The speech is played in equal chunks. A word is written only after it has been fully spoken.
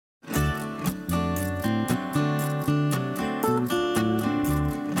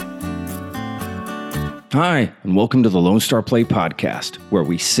Hi, and welcome to the Lone Star Play podcast, where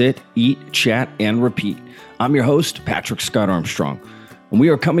we sit, eat, chat, and repeat. I'm your host, Patrick Scott Armstrong, and we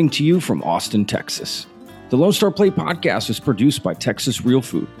are coming to you from Austin, Texas. The Lone Star Play podcast is produced by Texas Real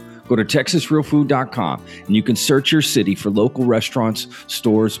Food. Go to texasrealfood.com, and you can search your city for local restaurants,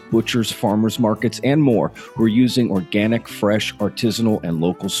 stores, butchers, farmers markets, and more who are using organic, fresh, artisanal, and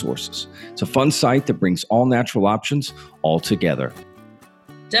local sources. It's a fun site that brings all natural options all together.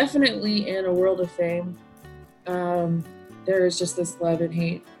 Definitely in a world of fame, there is just this love and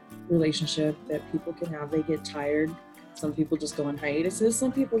hate relationship that people can have. They get tired. Some people just go on hiatuses.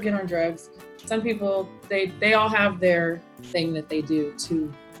 Some people get on drugs. Some people, they all have their thing that they do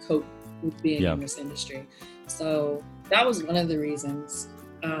to cope with being in this industry. So that was one of the reasons.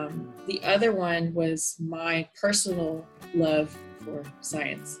 The other one was my personal love for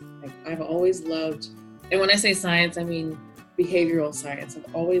science. Like, I've always loved, and when I say science, I mean behavioral science.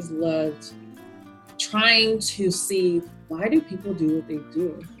 I've always loved trying to see, why do people do what they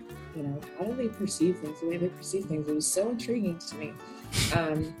do? You know, how do they perceive things the way they perceive things? It was so intriguing to me.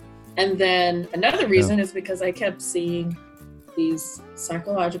 And then another reason is because I kept seeing these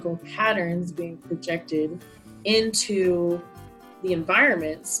psychological patterns being projected into the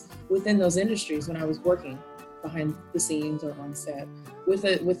environments within those industries when I was working behind the scenes or on set with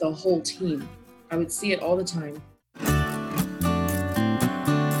a whole team. I would see it all the time.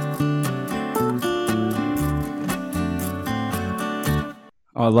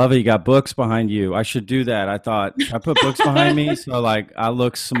 Oh, I love it. You got books behind you. I should do that. I thought I put books behind me so like I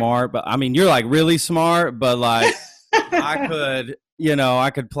look smart, but I mean, you're like really smart, but like I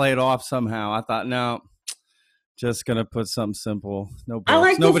could play it off somehow. I thought, no, just going to put something simple. No books. I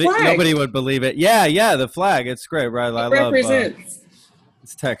like the flag. Nobody would believe it. Yeah. The flag. It's great, right? I love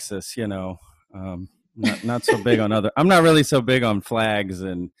it's Texas, not so big on I'm not really so big on flags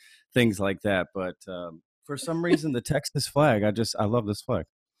and things like that, but, for some reason, the Texas flag, I love this flag.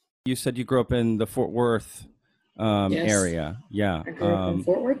 You said you grew up in the Fort Worth area. Yeah. I grew up in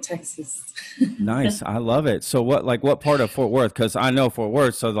Fort Worth, Texas. Nice. I love it. So what part of Fort Worth? Because I know Fort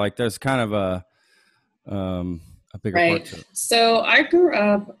Worth, so like there's kind of a bigger part to it. So I grew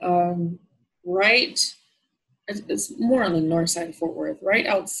up it's more on the north side of Fort Worth, right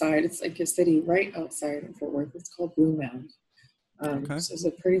outside. It's like a city right outside of Fort Worth. It's called Blue Mound. So it's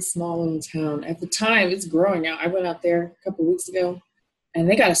a pretty small little town. At the time, it's growing out. I went out there a couple of weeks ago, and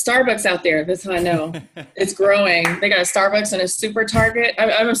they got a Starbucks out there. That's how I know it's growing. They got a Starbucks and a Super Target.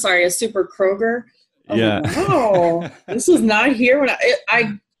 I'm sorry, a Super Kroger. Like, wow, this was not here when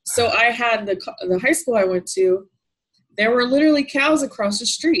So I had the high school I went to. There were literally cows across the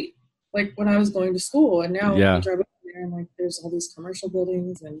street, like when I was going to school. And now I drive up there, and like there's all these commercial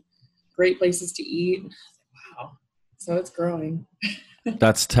buildings and great places to eat. Wow. So it's growing.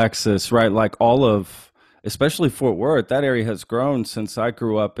 That's Texas, right? Like especially Fort Worth, that area has grown since I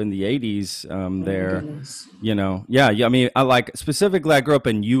grew up in the 80s there. I mean, specifically, I grew up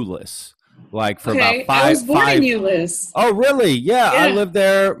in Euless, like for about five. I was born in Euless. Oh, really? Yeah. I lived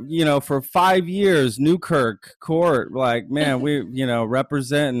there, for 5 years, Newkirk Court. Like, man, we,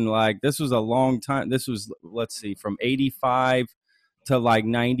 representing, like, this was a long time. This was, let's see, from 85 to like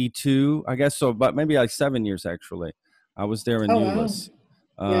 92, I guess. So, but maybe like 7 years, actually. I was there in Euless.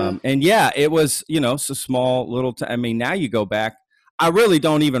 Wow. And it was, it's a small little, I mean, now you go back, I really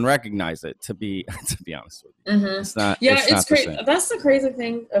don't even recognize it to be honest with you. Mm-hmm. It's not, it's crazy. That's the crazy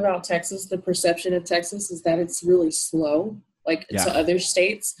thing about Texas. The perception of Texas is that it's really slow, like to other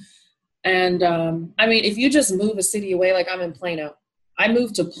states. And I mean, if you just move a city away, like I'm in Plano, I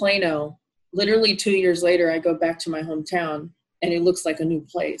moved to Plano, literally 2 years later, I go back to my hometown and it looks like a new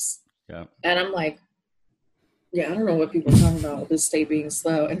place. Yeah. And I'm like, I don't know what people are talking about, this state being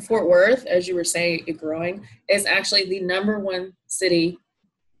slow. And Fort Worth, as you were saying, it growing, is actually the number one city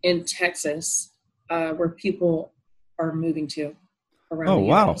in Texas where people are moving to around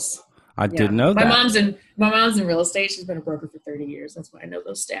the US. I didn't know that. My mom's in real estate. She's been a broker for 30 years. That's why I know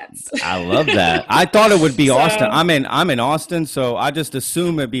those stats. I love that. I thought it would be Austin. I'm in Austin, so I just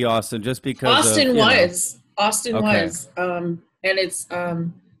assume it'd be Austin just because Austin was. And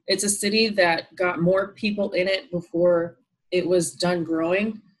it's a city that got more people in it before it was done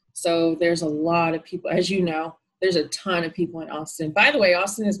growing. So there's a lot of people, as you know, there's a ton of people in Austin. By the way,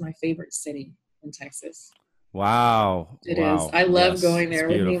 Austin is my favorite city in Texas. Wow. It is. I love going there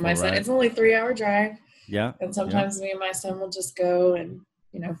with me and my son. Right? It's only a 3-hour drive. Yeah. And sometimes me and my son will just go and,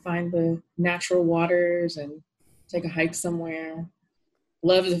 find the natural waters and take a hike somewhere.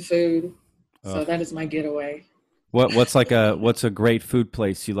 Love the food. So that is my getaway. What's a great food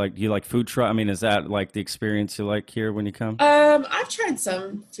place you like? Do you like food truck? I mean, is that like the experience you like here when you come? I've tried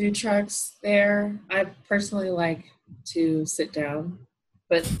some food trucks there. I personally like to sit down,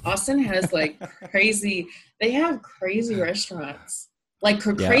 but Austin has like crazy, they have crazy restaurants, like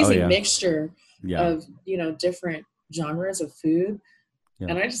Yeah. Oh crazy yeah. mixture Yeah. of, different genres of food. Yeah.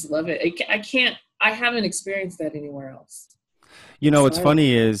 And I just love it. I haven't experienced that anywhere else. What's So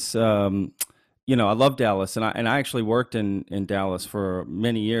funny is, I love Dallas, and I actually worked in Dallas for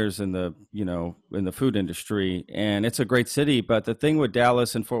many years in the food industry, and it's a great city. But the thing with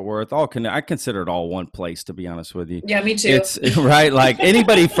Dallas and Fort Worth, I consider it all one place, to be honest with you. yeah, me too. It's right, like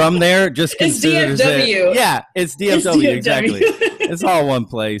anybody from there just It's considers it. DFW. Yeah, it's It's DFW exactly. DFW. It's all one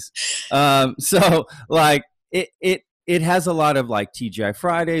place. So like it has a lot of like TGI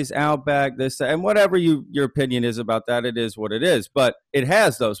Fridays, Outback, this, that, and whatever your opinion is about that, it is what it is. But it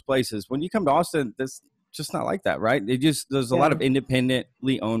has those places. When you come to Austin, that's just not like that, right? There's a lot Yeah. of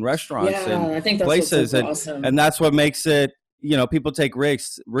independently owned restaurants Yeah, and I think that's places, what's so awesome. and that's what makes it. People take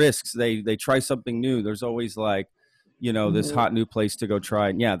risks. They try something new. There's always like, this hot new place to go try.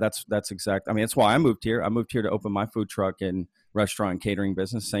 And yeah, that's exact. I mean, that's why I moved here. I moved here to open my food truck and restaurant and catering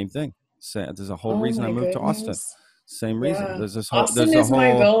business. Same thing. So there's a whole Oh reason I my moved to Austin. goodness. Same reason. Yeah. There's this whole. Austin There's a is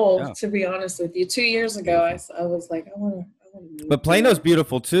my whole. goal, Yeah. to be honest with you. 2 years ago, I was like, I want to move. But Plano's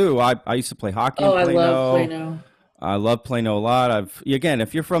beautiful too. I used to play hockey in Oh, I Plano. love Plano. I love Plano a lot.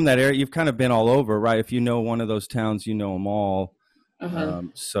 If you're from that area, you've kind of been all over, right? If you know one of those towns, you know them all.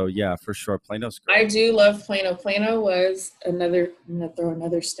 So yeah, for sure, Plano's great. I do love Plano. Plano was I'm gonna throw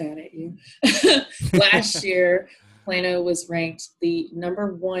another stat at you. Last year, Plano was ranked the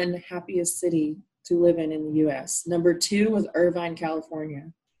 #1 happiest city to live in the U.S. Number 2 was Irvine,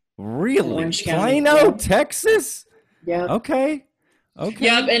 California. Really? Orange County. Plano, Yeah. Texas? Yeah. Okay.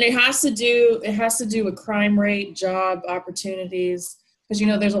 Yep, and it has to do with crime rate, job opportunities, because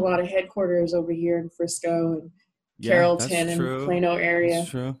there's a lot of headquarters over here in Frisco and Carrollton and Plano area. That's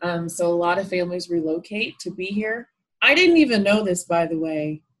true. So a lot of families relocate to be here. I didn't even know this, by the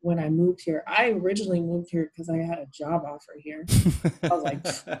way, when I moved here. I originally moved here because I had a job offer here. I was like,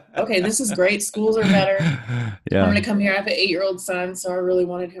 okay, this is great. Schools are better. Yeah. I'm going to come here. I have an 8-year-old son, so I really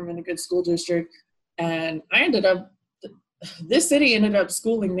wanted him in a good school district. And this city ended up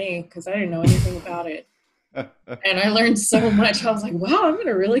schooling me because I didn't know anything about it. And I learned so much. I was like, wow, I'm in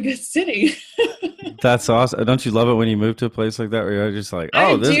a really good city. That's awesome. Don't you love it when you move to a place like that where you're just like,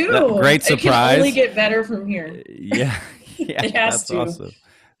 I do. Great surprise. It can only get better from here. Yeah. It has to. Awesome.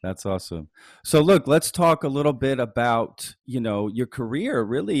 That's awesome. So look, let's talk a little bit about, your career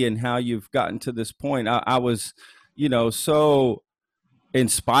really and how you've gotten to this point. I was, so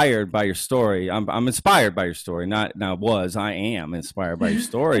inspired by your story. I'm inspired by your story. I am inspired by your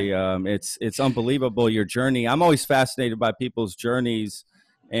story. It's unbelievable, your journey. I'm always fascinated by people's journeys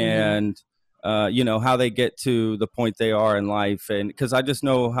and how they get to the point they are in life, and because I just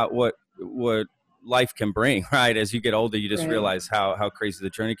know what life can bring, right? As you get older, you just realize how crazy the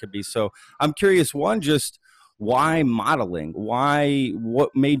journey could be. So I'm curious, one, just why modeling? What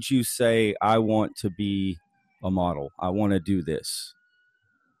made you say, I want to be a model? I want to do this.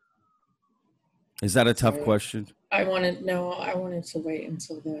 Is that a tough question? I wanted to wait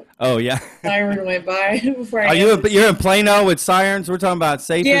until the siren went by before you're in Plano with sirens? We're talking about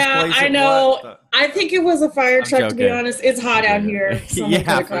safest place. I know. I think it was a fire truck, to be honest. It's hot out here. Someone could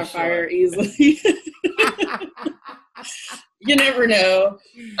have caught fire easily. You never know.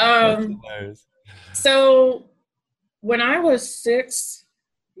 So when I was 6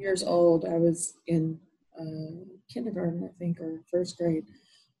 years old, I was in kindergarten, I think, or first grade.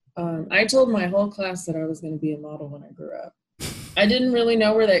 I told my whole class that I was going to be a model when I grew up. I didn't really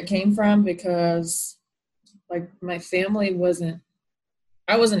know where that came from because, like, my family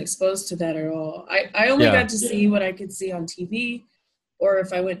I wasn't exposed to that at all. I only got to see what I could see on TV, or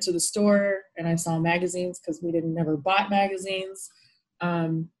if I went to the store and I saw magazines, because we never bought magazines.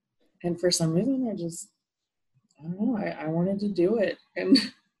 And for some reason, I don't know, I wanted to do it. And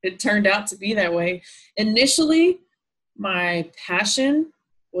it turned out to be that way. Initially, my passion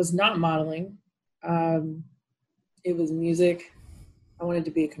was not modeling. It was music. I wanted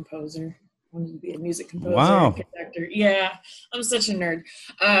to be a composer. I wanted to be a music composer, wow. conductor. Yeah, I'm such a nerd.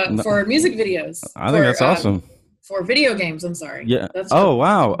 For music videos. I think that's awesome. For video games, I'm sorry. Yeah.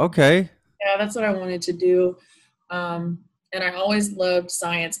 Wow. Okay. Yeah, that's what I wanted to do. And I always loved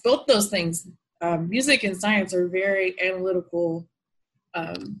science. Both those things, music and science, are very analytical,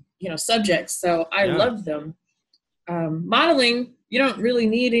 subjects. So I loved them. Modeling, you don't really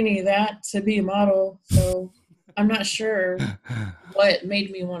need any of that to be a model. So I'm not sure what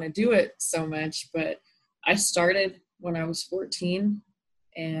made me want to do it so much, but I started when I was 14,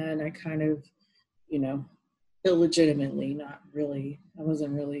 and I kind of, illegitimately, not really, I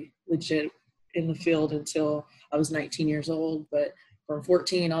wasn't really legit in the field until I was 19 years old. But from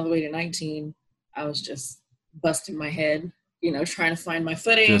 14 all the way to 19, I was just busting my head, trying to find my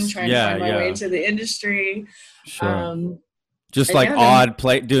footing, trying to find my way into the industry. Sure. Just like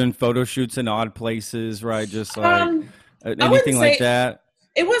doing photo shoots in odd places, right? Just like anything like that.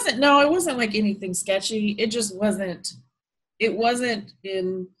 It wasn't like anything sketchy. It just wasn't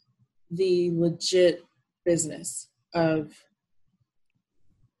in the legit business of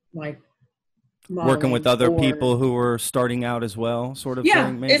like working with other people who were starting out as well, sort of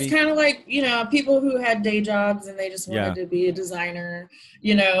thing, maybe? It's kind of like, people who had day jobs and they just wanted to be a designer,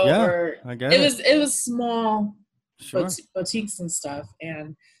 or I get it was small boutiques and stuff.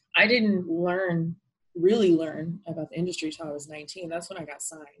 And I didn't really learn about the industry till I was 19. That's when I got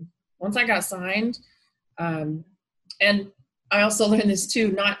signed. Once I got signed, and I also learned this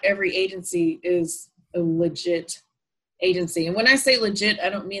too, not every agency is a legit agency. And when I say legit, I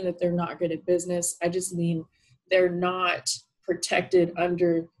don't mean that they're not good at business. I just mean they're not protected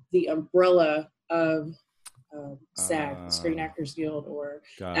under the umbrella of SAG, Screen Actors Guild, or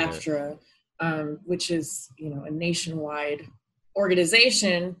AFTRA, which is, a nationwide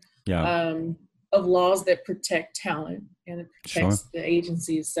organization of laws that protect talent, and it protects the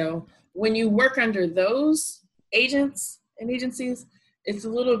agencies. So when you work under those agents and agencies, it's a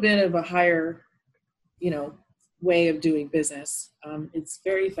little bit of a higher, way of doing business. It's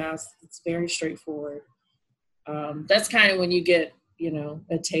very fast. It's very straightforward. That's kind of when you get,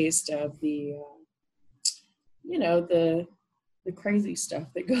 a taste of the, the crazy stuff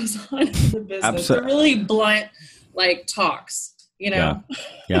that goes on in the business. The really blunt, like, talks, Yeah,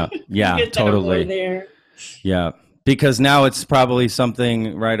 totally. There. Yeah. Because now it's probably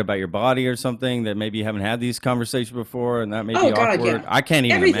something right about your body or something that maybe you haven't had these conversations before, and that may be awkward. Yeah. I can't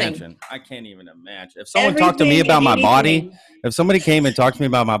even imagine. If someone talked to me about my body, if somebody came and talked to me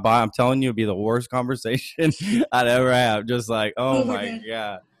about my body, I'm telling you, it'd be the worst conversation I'd ever have. Just like, oh my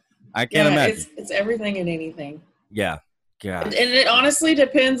God. I can't imagine. It's everything and anything. Yeah. God. And it honestly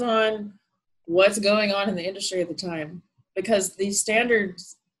depends on what's going on in the industry at the time, because the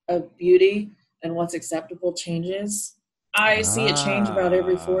standards of beauty and what's acceptable changes. I see it change about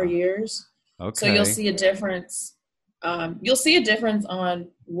every 4 years. Okay. So you'll see a difference. You'll see a difference on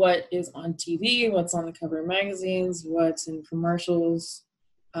what is on TV, what's on the cover of magazines, what's in commercials.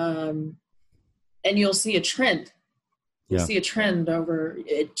 And you'll see a trend. You'll see a trend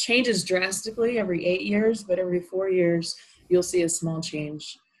it changes drastically every 8 years, but every 4 years, you'll see a small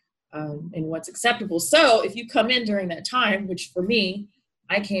change in what's acceptable. So if you come in during that time, which for me,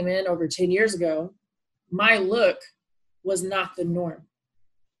 I came in over 10 years ago, my look was not the norm.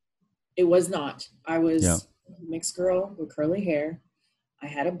 It was not. I was a mixed girl with curly hair. I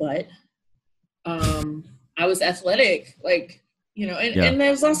had a butt. I was athletic, like, and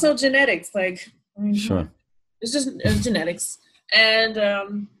there was also genetics. Like, it's genetics. And,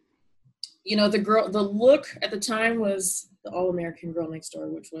 the look at the time was the all-American girl next door,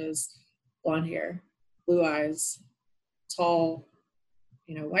 which was blonde hair, blue eyes, tall,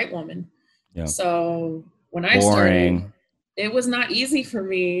 white woman. Yeah. So when I started, it was not easy for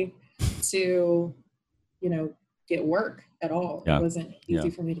me to, get work at all. Yeah. It wasn't easy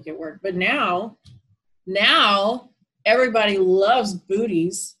for me to get work. But now everybody loves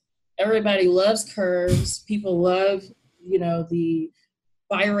booties. Everybody loves curves. People love, the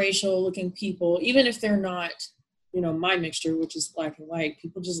biracial looking people, even if they're not, my mixture, which is black and white.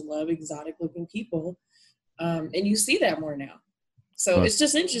 People just love exotic looking people. And you see that more now. So it's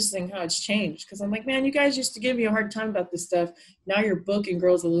just interesting how it's changed, because I'm like, man, you guys used to give me a hard time about this stuff. Now you're booking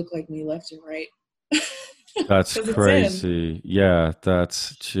girls that look like me left and right. That's crazy. Yeah,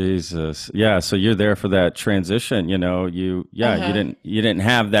 that's Jesus. Yeah, so you're there for that transition. You didn't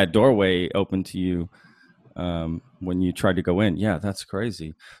have that doorway open to you when you tried to go in. Yeah, that's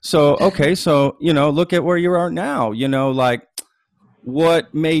crazy. So okay, so look at where you are now. Like,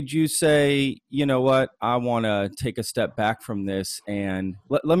 what made you say, you know what, I want to take a step back from this, and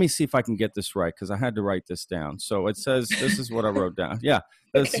let me see if I can get this right, because I had to write this down. So it says, this is what I wrote down. Yeah,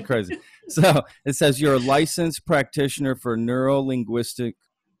 this is crazy. So it says you're a licensed practitioner for linguistic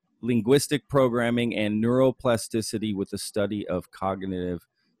programming and neuroplasticity with the study of cognitive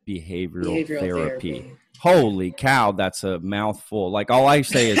behavioral therapy. Holy cow, that's a mouthful. Like, all I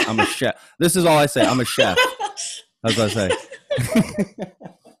say is I'm a chef. This is all I say. I'm a chef. That's what I say.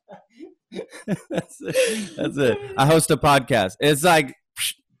 That's it. I host a podcast. It's like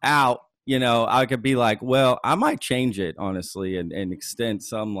out, I could be like, well, I might change it, honestly, and extend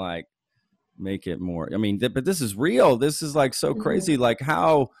some, like, make it more. I mean, but this is real. This is like so crazy. Like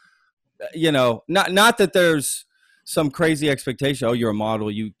how, not that there's some crazy expectation. Oh, you're a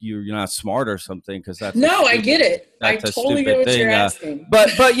model. You're not smart or something. Because that's I get it. I totally get what you're asking.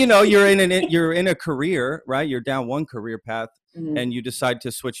 But you're in a career, right? You're down one career path, and you decide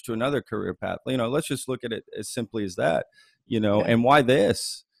to switch to another career path. Let's just look at it as simply as that. And why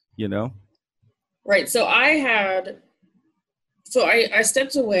this? Right. So I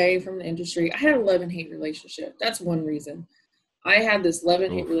stepped away from the industry. I had a love-and-hate relationship. That's one reason. I had this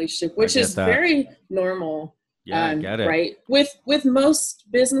love-and-hate relationship, which is very normal. Yeah, I get it. Right. With most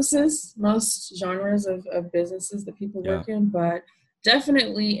businesses, most genres of businesses that people work in, but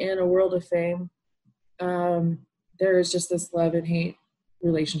definitely in a world of fame, there is just this love-and-hate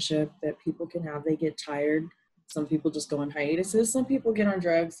relationship that people can have. They get tired. Some people just go on hiatuses. Some people get on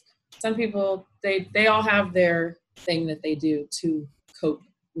drugs. Some people, they all have their thing that they do to cope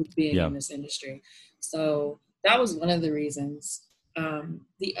with being in this industry. So that was one of the reasons.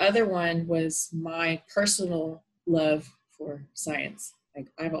 The other one was my personal love for science.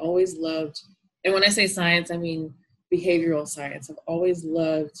 Like I've always loved, and when I say science, I mean behavioral science. I've always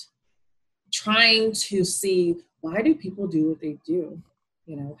loved trying to see, why do people do what they do?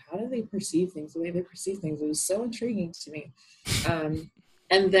 How do they perceive things the way they perceive things? It was so intriguing to me.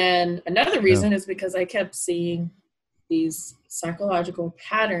 And then another reason is because I kept seeing these psychological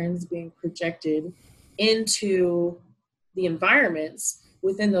patterns being projected into the environments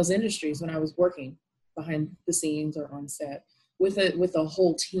within those industries when I was working behind the scenes or on set with a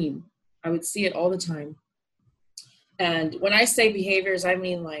whole team. I would see it all the time. And when I say behaviors, I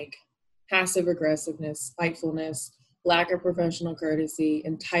mean like passive aggressiveness, spitefulness, lack of professional courtesy,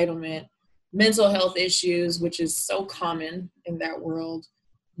 entitlement, mental health issues, which is so common in that world,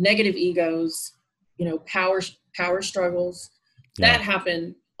 negative egos, power struggles. That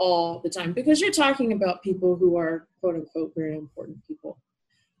happen all the time because you're talking about people who are quote unquote very important people,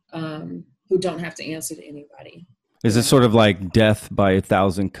 who don't have to answer to anybody. Is it sort of like death by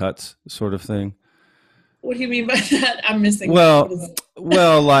 1,000 cuts sort of thing? What do you mean by that? I'm missing.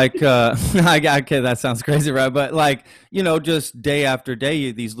 Like, okay, that sounds crazy, right? But like, just day after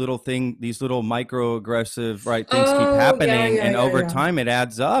day, these little microaggressive, right, things keep happening. And over time it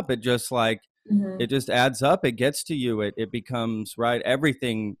adds up. It just like, it just adds up. It gets to you. It becomes, right,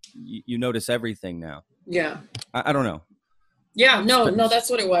 everything. You notice everything now. Yeah. I don't know. Yeah, no,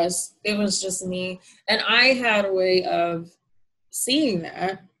 that's what it was. It was just me. And I had a way of seeing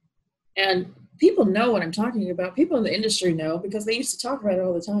that. And people know what I'm talking about. People in the industry know because they used to talk about it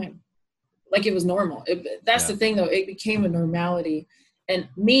all the time. Like it was normal. That's the thing, though. It became a normality. And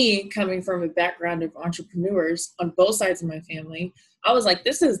me coming from a background of entrepreneurs on both sides of my family, I was like,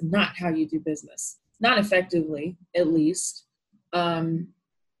 this is not how you do business. Not effectively, at least.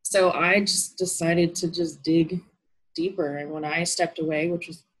 So I just decided to just dig deeper. And when I stepped away, which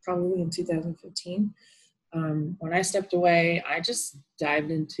was probably in 2015, when I stepped away, I just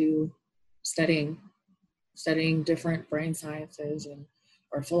dived into studying different brain sciences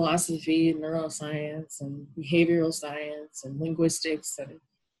or philosophy and neuroscience and behavioral science and linguistics and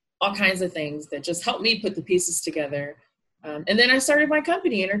all kinds of things that just helped me put the pieces together. And then I started my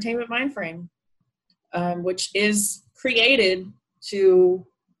company, Entertainment Mindframe, which is created to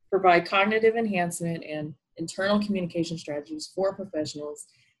provide cognitive enhancement and internal communication strategies for professionals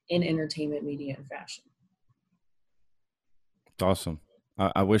in entertainment, media, and fashion. It's awesome.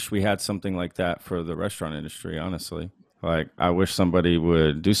 I wish we had something like that for the restaurant industry, honestly. Like, I wish somebody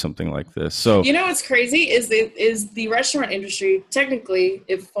would do something like this. So, what's crazy is the restaurant industry, technically,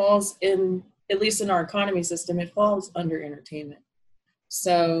 it falls in, at least in our economy system, it falls under entertainment.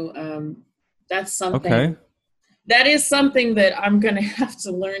 So that's something. Okay. That is something that I'm going to have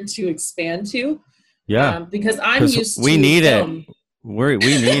to learn to expand to. Yeah. Because I'm used to. We need it. We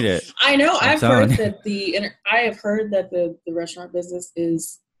need it. I know. I have heard that the restaurant business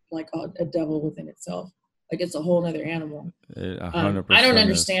is like a devil within itself. Like it's a whole other animal. 100%. I don't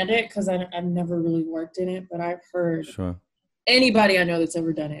understand it because I've never really worked in it, but I've heard anybody I know that's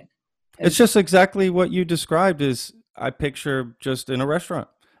ever done it. It's just exactly what you described. Is I picture just in a restaurant.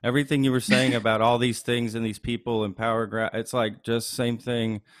 Everything you were saying about all these things and these people and power it's like just same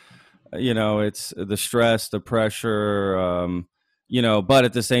thing. It's the stress, the pressure. But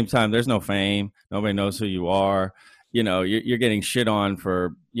at the same time, there's no fame. Nobody knows who you are. You're getting shit on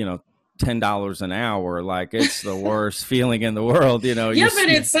for, $10 an hour. Like it's the worst feeling in the world, Yeah, but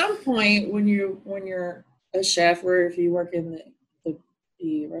at some point when you're a chef or if you work in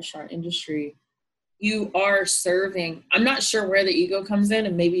the restaurant industry, you are serving. I'm not sure where the ego comes in,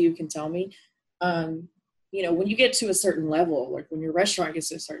 and maybe you can tell me. When you get to a certain level, like when your restaurant gets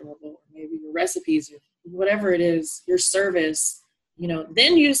to a certain level, or maybe your your recipes, whatever it is, your service, you know,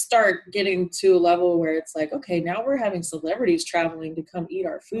 then you start getting to a level where it's like, okay, now we're having celebrities traveling to come eat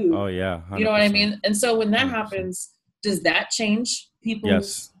our food. Oh yeah. 100%. You know what I mean? And so when that 100%. happens, does that change people's?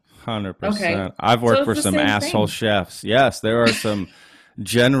 Yes, 100%. Okay. I've worked So for it's the some same asshole thing. chefs. Yes, there are some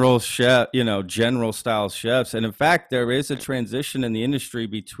general chef, you know, general style chefs. And in fact, there is a transition in the industry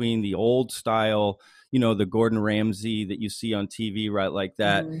between the old style, you know, the Gordon Ramsay that you see on TV, right? Like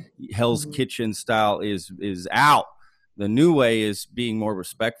that Hell's Kitchen style is out. The new way is being more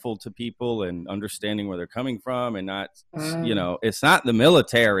respectful to people and understanding where they're coming from, and not, you know, it's not the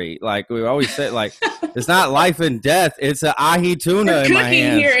military. Like we always say, like, it's not life and death. It's an ahi tuna in my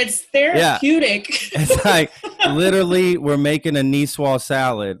hands. Here, it's therapeutic. Yeah. It's like literally we're making a Niçoise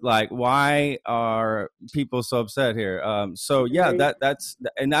salad. Like, why are people so upset here? So yeah, that's,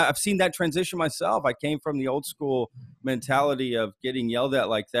 and I've seen that transition myself. I came from the old school mentality of getting yelled at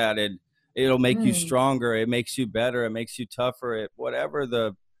like that, and it'll make you stronger. It makes you better. It makes you tougher. It, whatever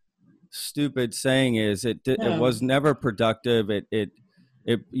the stupid saying is, it was never productive. It,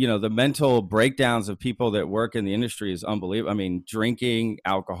 you know, the mental breakdowns of people that work in the industry is unbelievable. I mean, drinking,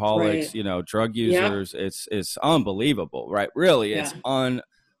 alcoholics, you know, drug users, it's unbelievable, right? Really, it's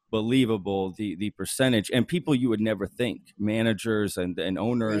unbelievable, the percentage, and people you would never think, managers and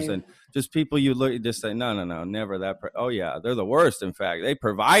owners and just people you look, just say, no, never that. Oh yeah, they're the worst. In fact, they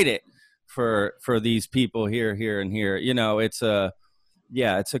provide it for these people here, and here. You know, it's a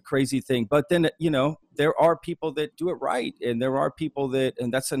crazy thing. But then, you know, there are people that do it right. And there are people that,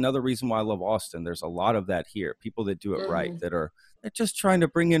 and that's another reason why I love Austin. There's a lot of that here. People that do it right, they're just trying to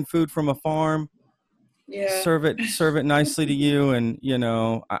bring in food from a farm, serve it nicely to you. And, you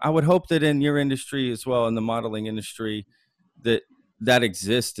know, I would hope that in your industry as well, in the modeling industry, that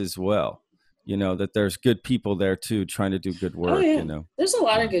exists as well. You know, that there's good people there too, trying to do good work, you know. There's a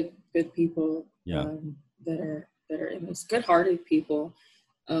lot of good people that are in this, good-hearted people.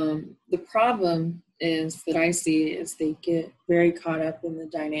 The problem is that I see is they get very caught up in the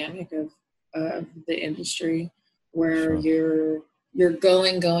dynamic of the industry, where you're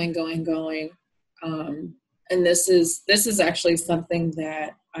going. And this is actually something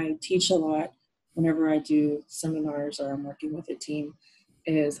that I teach a lot whenever I do seminars or I'm working with a team,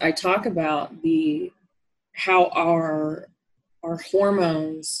 is I talk about how our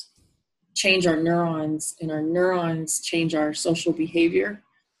hormones change our neurons, and our neurons change our social behavior.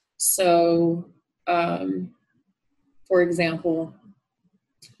 So, for example,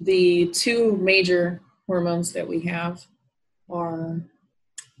 the two major hormones that we have are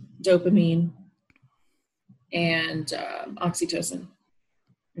dopamine and oxytocin.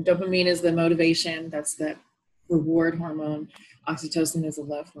 And dopamine is the motivation, that's the reward hormone. Oxytocin is a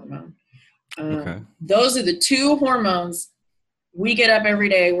love hormone. Those are the two hormones. We get up every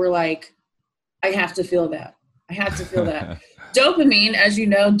day, we're like, I have to feel that. I have to feel that. Dopamine, as you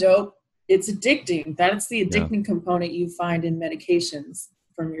know, it's addicting. That's the addicting component you find in medications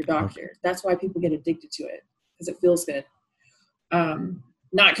from your doctor. That's why people get addicted to it, because it feels good.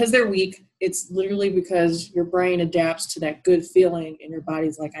 Not because they're weak. It's literally because your brain adapts to that good feeling, and your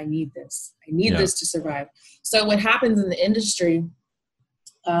body's like, I need this. I need this to survive. So what happens in the industry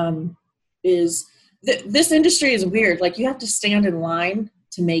is this industry is weird. Like, you have to stand in line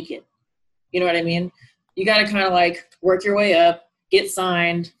to make it. You know what I mean? You got to kind of like work your way up, get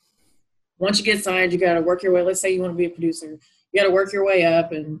signed. Once you get signed, you got to work your way. Let's say you want to be a producer. You got to work your way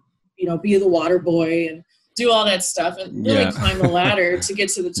up and, you know, be the water boy and do all that stuff and really climb the ladder to get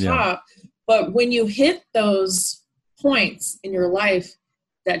to the top. But when you hit those points in your life,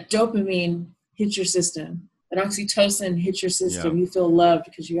 that dopamine hits your system, that oxytocin hits your system. You feel loved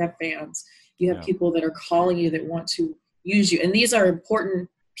because you have fans. You have people that are calling you that want to use you. And these are important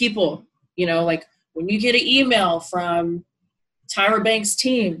people. You know, like when you get an email from Tyra Banks'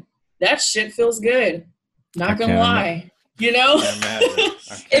 team, that shit feels good. Not gonna lie. You know,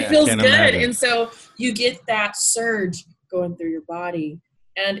 it feels good. Imagine. And so you get that surge going through your body.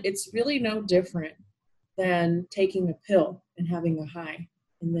 And it's really no different than taking a pill and having a high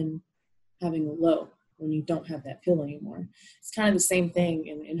and then having a low when you don't have that pill anymore. It's kind of the same thing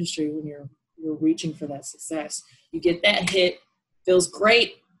in the industry when you're reaching for that success. You get that hit, feels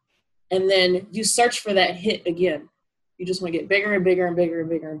great, and then you search for that hit again. You just want to get bigger and bigger and bigger and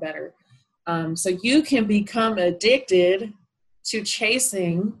bigger and better. So you can become addicted to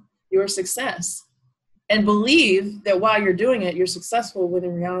chasing your success and believe that while you're doing it, you're successful, when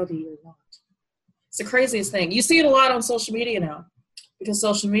in reality, you're not. It's the craziest thing. You see it a lot on social media now, because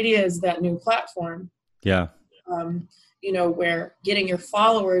social media is that new platform. Yeah. You know, where getting your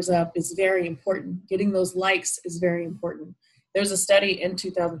followers up is very important. Getting those likes is very important. There was a study in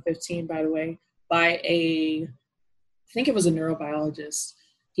 2015, by the way, by I think it was a neurobiologist.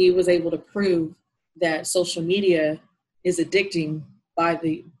 He was able to prove that social media is addicting by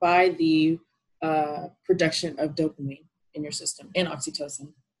the production of dopamine in your system and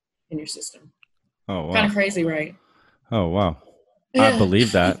oxytocin in your system. Oh, wow. Kind of crazy, right? Oh, wow. I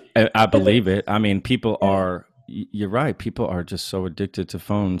believe that. I believe it. I mean, people are, you're right. People are just so addicted to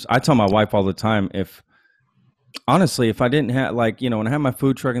phones. I tell my wife all the time, honestly, if I didn't have, like, when I had my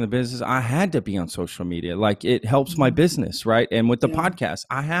food truck in the business, I had to be on social media. Like, it helps my business, right? And with the podcast,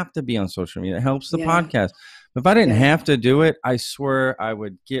 I have to be on social media. It helps the podcast. But if I didn't have to do it, I swear I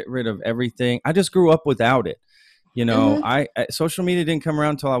would get rid of everything. I just grew up without it. Social media didn't come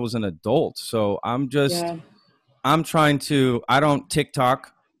around until I was an adult. So I'm trying to, I don't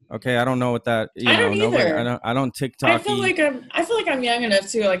TikTok. Okay. I don't know what that, I don't either. I don't TikTok. I feel like I'm young enough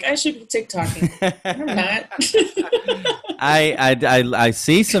too. Like, I should be TikToking. I'm not. I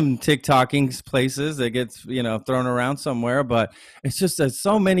see some TikToking places that gets, thrown around somewhere, but it's just, there's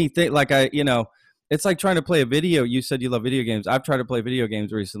so many things. Like, it's like trying to play a video. You said you love video games. I've tried to play video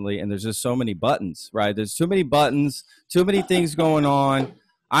games recently, and there's just so many buttons, right? There's too many buttons, too many things going on.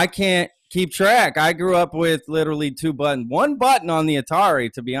 I can't keep track. I grew up with literally one button on the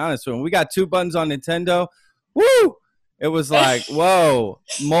Atari, to be honest with you. When we got 2 buttons on Nintendo, woo! It was like, whoa,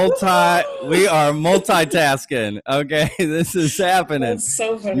 we are multitasking. Okay, this is happening. That's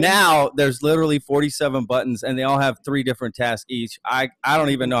so funny. Now there's literally 47 buttons, and they all have 3 different tasks each. I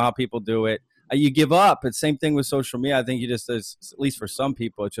don't even know how people do it. You give up. It's same thing with social media. I think you just, at least for some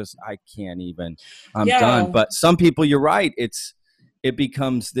people, it's just, I can't even, I'm done. But some people, you're right. It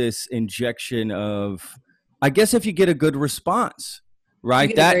becomes this injection of, I guess, if you get a good response,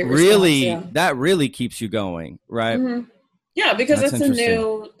 right? That really keeps you going, right? Mm-hmm. Yeah, because that's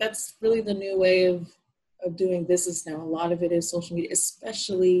really the new way of doing business now. A lot of it is social media,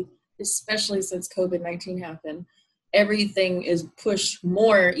 especially since COVID-19 happened. Everything is pushed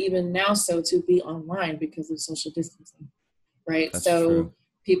more, even now, so to be online because of social distancing, right? That's so true.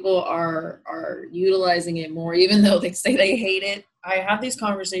 People are utilizing it more, even though they say they hate it. I have these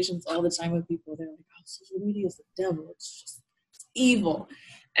conversations all the time with people. They're like, "Oh, social media is the devil. It's evil."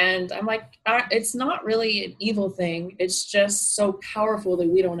 And I'm like, it's not really an evil thing. It's just so powerful that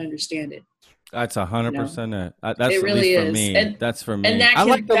we don't understand it. That's 100% it. That's it really at least for is. me. That's for me. And I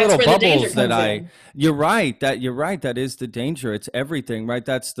like the little bubbles that you're right. That is the danger. It's everything, right?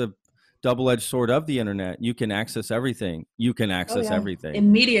 That's the double-edged sword of the internet. You can access everything. Everything.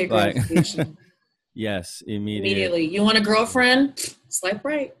 Immediate gratification. Yes, immediately. You want a girlfriend? Swipe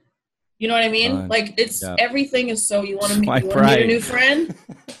right. You know what I mean? Like, it's everything is so, you want to meet a new friend?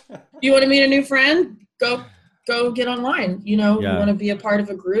 You want to meet a new friend? Go get online. You want to be a part of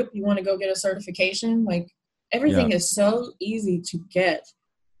a group. You want to go get a certification. Like, everything is so easy to get.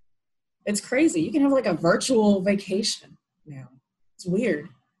 It's crazy. You can have like a virtual vacation now. It's weird.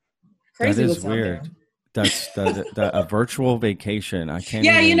 Crazy. That is weird. That's a virtual vacation. I can't.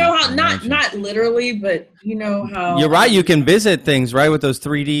 Yeah, you know how not literally, but you know how. You're right. You can visit things, right, with those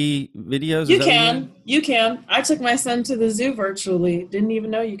 3D videos. You can. I took my son to the zoo virtually. Didn't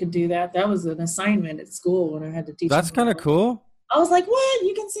even know you could do that. That was an assignment at school when I had to teach. That's kind of cool. I was like, "What?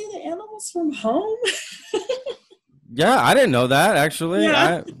 You can see the animals from home?" Yeah, I didn't know that actually.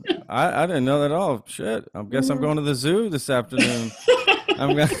 Yeah. I didn't know that at all. Shit. I guess I'm going to the zoo this afternoon.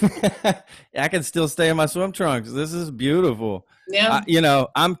 I can still stay in my swim trunks. This is beautiful. Yeah.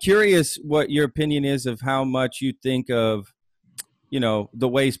 I'm curious what your opinion is of how much you think of, the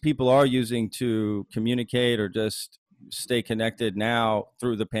ways people are using to communicate or just stay connected now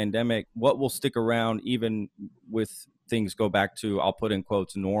through the pandemic. What will stick around even with things go back to, I'll put in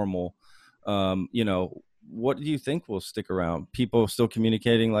quotes, normal? What do you think will stick around? People still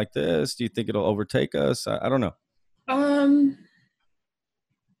communicating like this? Do you think it'll overtake us? I don't know.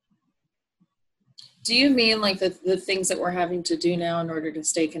 Do you mean like the things that we're having to do now in order to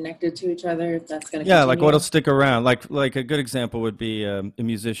stay connected to each other? If that's going to continue? Like what'll stick around? Like a good example would be a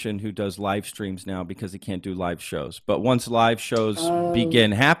musician who does live streams now because he can't do live shows. But once live shows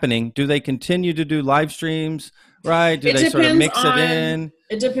begin happening, do they continue to do live streams? Right? Do they sort of mix it in?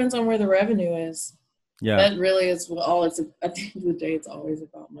 It depends on where the revenue is. Yeah, that really is all. At the end of the day, it's always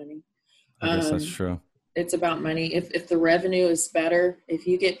about money. I guess that's true. It's about money. If the revenue is better, if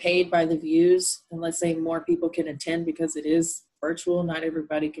you get paid by the views, and let's say more people can attend because it is virtual, not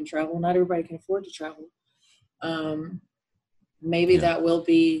everybody can travel, not everybody can afford to travel. Maybe that will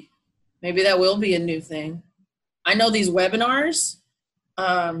be a new thing. I know these webinars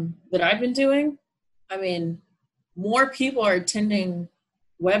that I've been doing. I mean, more people are attending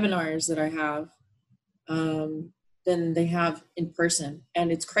webinars that I have than they have in person.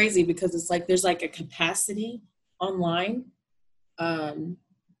 And it's crazy because it's like there's like a capacity online, and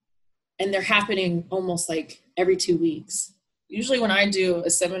they're happening almost like every 2 weeks. Usually when I do a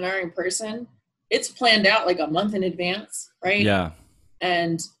seminar in person, it's planned out like a month in advance, right? Yeah.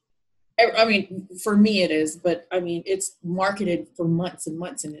 And I mean, for me it is, but I mean, it's marketed for months and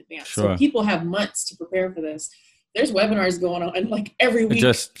months in advance. Sure. So people have months to prepare for this. There's webinars going on like every week.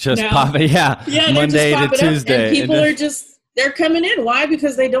 Just pop it. Yeah. Monday to Tuesday. And people are they're coming in. Why?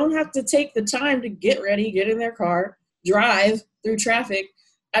 Because they don't have to take the time to get ready, get in their car, drive through traffic.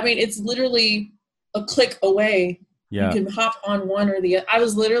 I mean, it's literally a click away. Yeah. You can hop on one or the other. I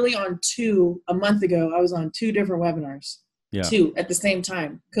was literally on a month ago. I was on 2 different webinars. Yeah. 2 at the same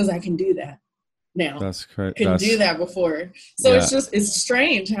time, because I can do that now. That's correct. Couldn't do that before. So it's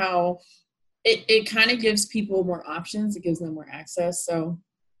strange how it kind of gives people more options. It gives them more access. So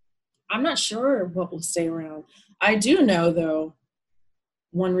I'm not sure what will stay around. I do know, though,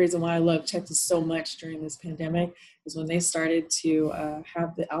 one reason why I love Texas so much during this pandemic is when they started to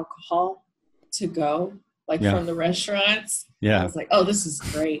have the alcohol to go, like from the restaurants. Yeah. I was like, oh, this is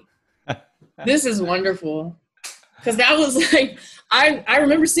great. This is wonderful. Because that was like, I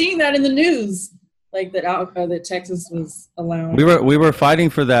remember seeing that in the news, like that Texas was allowing. We were fighting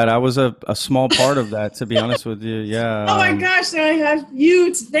for that. I was a small part of that, to be honest with you. Yeah. Oh my gosh, I have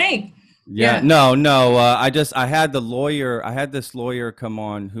you to thank. Yeah. No. I had this lawyer come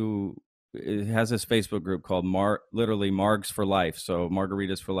on who has this Facebook group called literally Margs for Life. So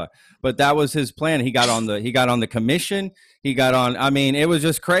Margaritas for Life. But that was his plan. He got on the commission. I mean, it was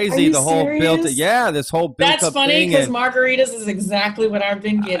just crazy. The whole this whole built That's up funny thing. Because margaritas is exactly what I've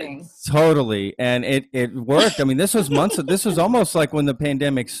been getting. Totally. And it worked. I mean, this was almost like when the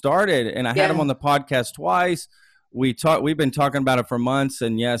pandemic started, and I had him on the podcast twice. We've been talking about it for months,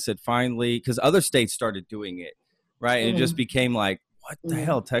 and yes, it finally, because other states started doing it, right? And it just became like, what the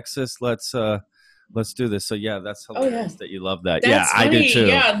hell, Texas? Let's do this. So yeah, that's hilarious that you love that. That's funny. I did too.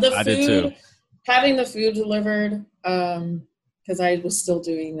 Yeah, I did too. Having the food delivered, because I was still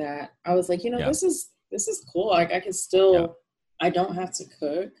doing that. I was like, this is cool. Like I can still, I don't have to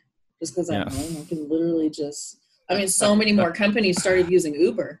cook just because I'm home. I can literally just. I mean, so many more companies started using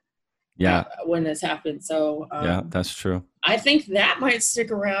Uber. Yeah, when this happened. So that's true. I think that might stick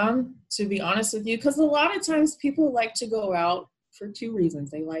around, to be honest with you, because a lot of times people like to go out for 2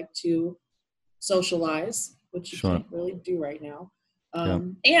 reasons. They like to socialize, which you can't really do right now.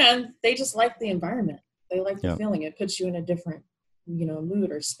 And they just like the environment. They like the feeling. It puts you in a different,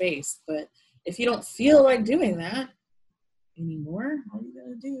 mood or space. But if you don't feel like doing that anymore, all you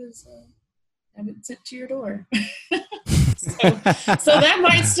gotta do is have it sent to your door. so that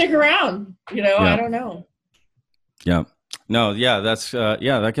might stick around. I don't know. Yeah. No. Yeah. That's.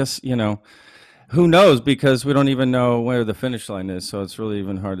 I guess who knows, because we don't even know where the finish line is, so it's really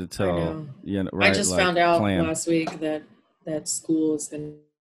even hard to tell. Right? I just found out last week that school is going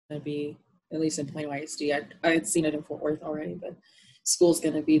to be, at least in Plano ISD. I had seen it in Fort Worth already, but school's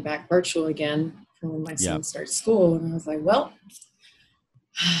going to be back virtual again for when my son starts school. And I was like, well,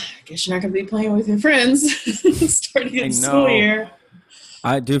 I guess you're not going to be playing with your friends starting the school year.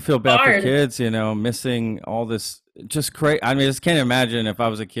 I do feel bad for kids, missing all this. Just crazy. I mean, I just can't imagine if I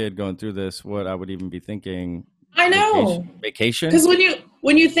was a kid going through this, what I would even be thinking. I know. Vacation? Because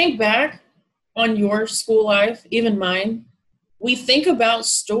when you think back on your school life, even mine, we think about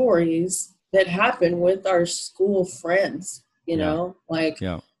stories that happen with our school friends, getting up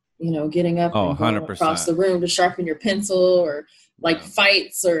and going across the room to sharpen your pencil, or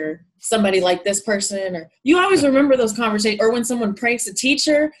fights, or somebody like this person, or you always remember those conversations, or when someone pranks a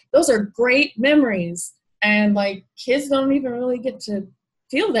teacher. Those are great memories. And kids don't even really get to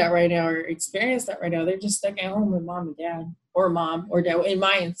feel that right now or experience that right now. They're just stuck at home with mom and dad, or mom or dad. In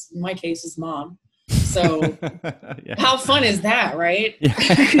my case, is mom. So how fun is that, right? And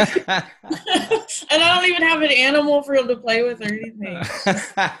I don't even have an animal for him to play with or anything.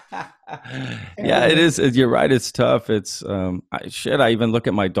 Yeah, it is. You're right. It's tough. It's I even look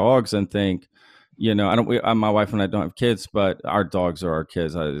at my dogs and think, my wife and I don't have kids, but our dogs are our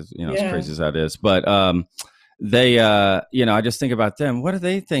kids. As crazy as that is. But they, I just think about them. What do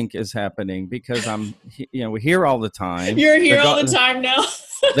they think is happening? Because we're here all the time. You're here all the time now.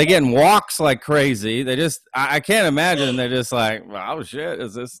 They're getting walks like crazy. I can't imagine. They're just like, oh shit,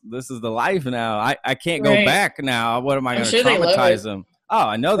 this is the life now. I can't go back now. What am I going to traumatize them? Oh,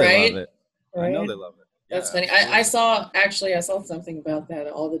 I know they love it. Right? I know they love it. That's funny. I saw something about that.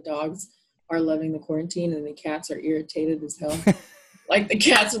 All the dogs are loving the quarantine, and the cats are irritated as hell. The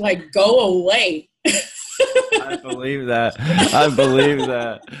cats are like, go away. I believe that. I believe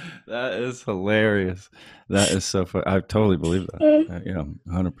that. That is hilarious. That is so funny. I totally believe that. Yeah,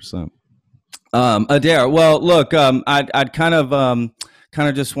 100%. Adaire, well, look, I'd kind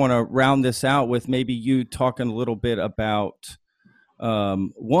of just want to round this out with maybe you talking a little bit about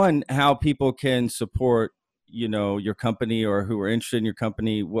one, how people can support, your company, or who are interested in your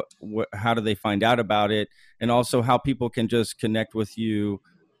company. How do they find out about it? And also how people can just connect with you.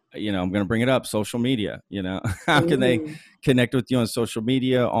 I'm going to bring it up, social media, how can they connect with you on social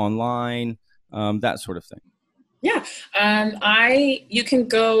media, online, that sort of thing? Yeah. You can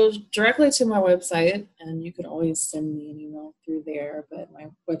go directly to my website, and you can always send me an email through there, but my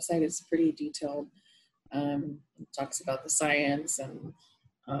website is pretty detailed. It talks about the science and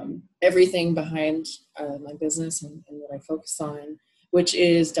everything behind my business and what I focus on, which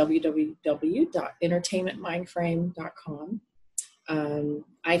is www.entertainmentmindframe.com.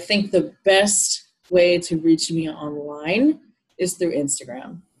 I think the best way to reach me online is through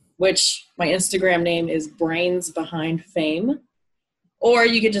Instagram, which my Instagram name is Brains Behind Fame. Or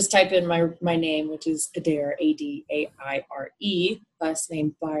you could just type in my name, which is Adaire, Adaire, last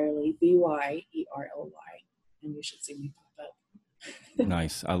name Byerly, Byerly, and you should see me pop up.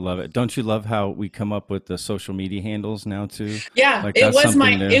 Nice. I love it. Don't you love how we come up with the social media handles now too? Yeah, like it was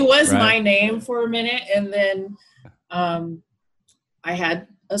my name for a minute, and then I had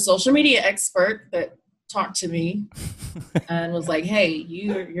a social media expert that talked to me and was like, "Hey,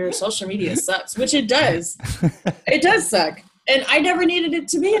 your social media sucks," which it does. It does suck. And I never needed it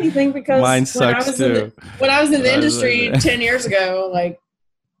to be anything, because mine sucks too. When I was in the industry 10 years ago, like,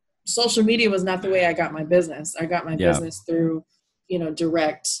 social media was not the way I got my business. I got my business through,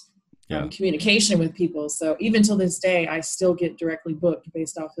 direct communication with people. So even till this day, I still get directly booked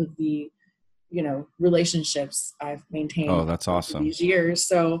based off of the, relationships I've maintained. Oh, that's awesome. These years.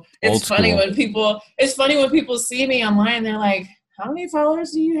 So it's funny when people see me online, they're like, "How many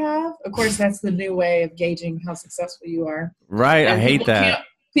followers do you have?" Of course, that's the new way of gauging how successful you are. Right. And I hate that.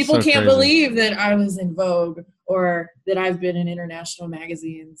 People can't believe that I was in Vogue, or that I've been in international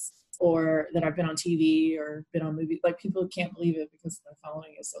magazines, or that I've been on TV or been on movies. Like, people can't believe it because my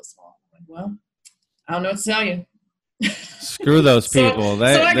following is so small. I'm like, well, I don't know what to tell you. Screw those people. So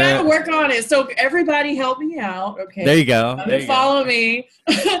I got to work on it. So everybody help me out. Okay. There you go. Follow me.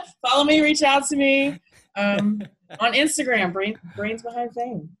 Follow me. Reach out to me. On Instagram, Brains Behind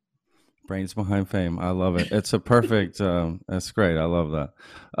Fame. Brains Behind Fame. I love it. It's a perfect, that's great. I love that.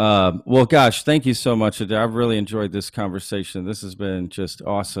 Well, gosh, thank you so much, Adaire. I've really enjoyed this conversation. This has been just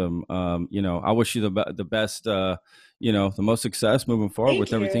awesome. I wish you the best, the most success moving forward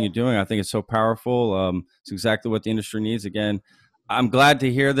with everything you're doing. I think it's so powerful. It's exactly what the industry needs. Again, I'm glad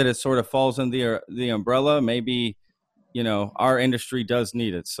to hear that it sort of falls under the umbrella. Maybe, our industry does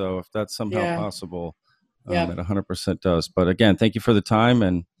need it. So if that's somehow possible, it 100% does. But again, thank you for the time,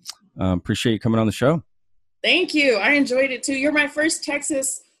 and appreciate you coming on the show. Thank you. I enjoyed it too. You're my first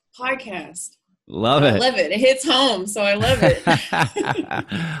Texas podcast. Love it. I love it. It hits home, so I love it.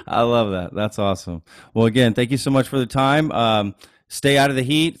 I love that. That's awesome. Well, again, thank you so much for the time. Stay out of the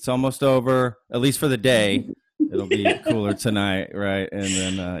heat. It's almost over, at least for the day. It'll be cooler tonight, right?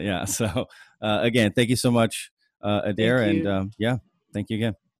 And then, So, again, thank you so much, Adaire. And thank you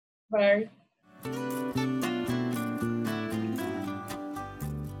again. Bye.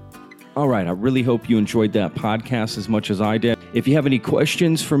 All right. I really hope you enjoyed that podcast as much as I did. If you have any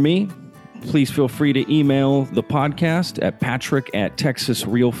questions for me, please feel free to email the podcast at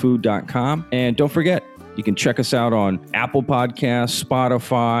patrick@texasrealfood.com. And don't forget, you can check us out on Apple Podcasts,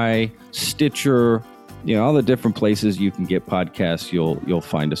 Spotify, Stitcher, all the different places you can get podcasts. You'll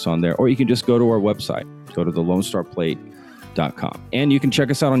find us on there. Or you can just go to our website, go to thelonestarplate.com. And you can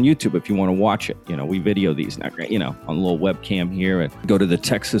check us out on YouTube if you want to watch it. We video these now, on a little webcam here, and go to the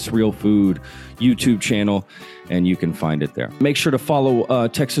Texas Real Food YouTube channel and you can find it there. Make sure to follow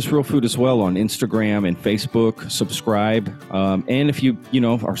Texas Real Food as well on Instagram and Facebook. Subscribe. And if you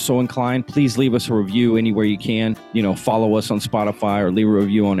are so inclined, please leave us a review anywhere you can. Follow us on Spotify or leave a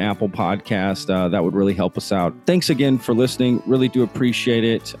review on Apple Podcast. That would really help us out. Thanks again for listening. Really do appreciate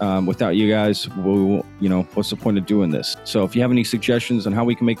it. Without you guys, what's the point of doing this? So if you have any suggestions on how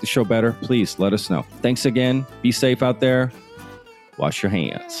we can make the show better, please let us know. Thanks again. Be safe out there. Wash your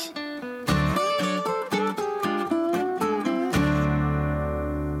hands.